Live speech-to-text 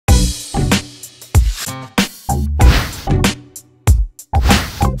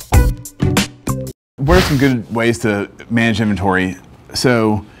are some good ways to manage inventory.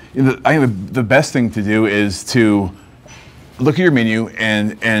 So I think the best thing to do is to look at your menu,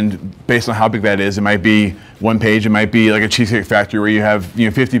 and based on how big that is, it might be one page, it might be like a Cheesecake Factory where you have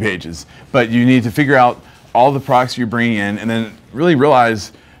 50 pages. But you need to figure out all the products you're bringing in, and then really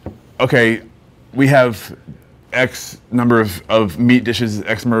realize, okay, we have X number of meat dishes,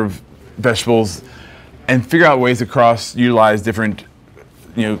 X number of vegetables, and figure out ways to cross-utilize different,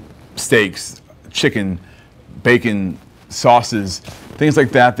 steaks, chicken, bacon, sauces, things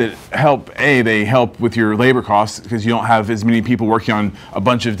like that help. They help with your labor costs because you don't have as many people working on a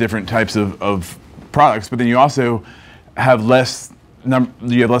bunch of different types of products, but then you also have less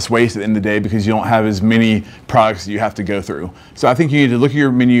waste at the end of the day because you don't have as many products that you have to go through. So I think you need to look at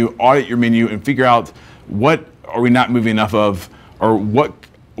your menu, audit your menu, and figure out what are we not moving enough of, or what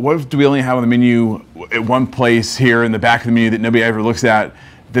do we only have on the menu at one place here in the back of the menu that nobody ever looks at,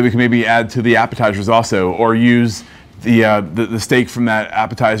 that we can maybe add to the appetizers also, or use the steak from that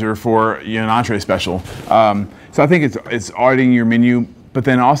appetizer for an entree special. So I think it's auditing your menu, but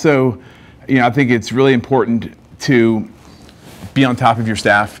then also, I think it's really important to be on top of your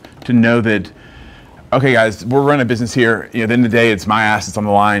staff, to know that, okay guys, we're running a business here. At the end of the day, it's my assets on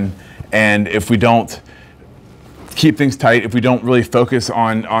the line, and if we don't keep things tight, if we don't really focus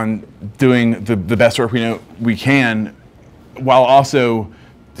on doing the best work we can, while also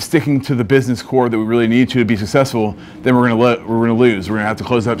sticking to the business core that we really need to be successful, then we're going to lose. We're going to have to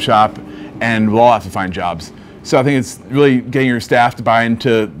close up shop, and we'll all have to find jobs. So I think it's really getting your staff to buy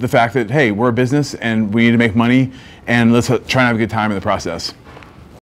into the fact that, hey, we're a business and we need to make money, and let's try and have a good time in the process.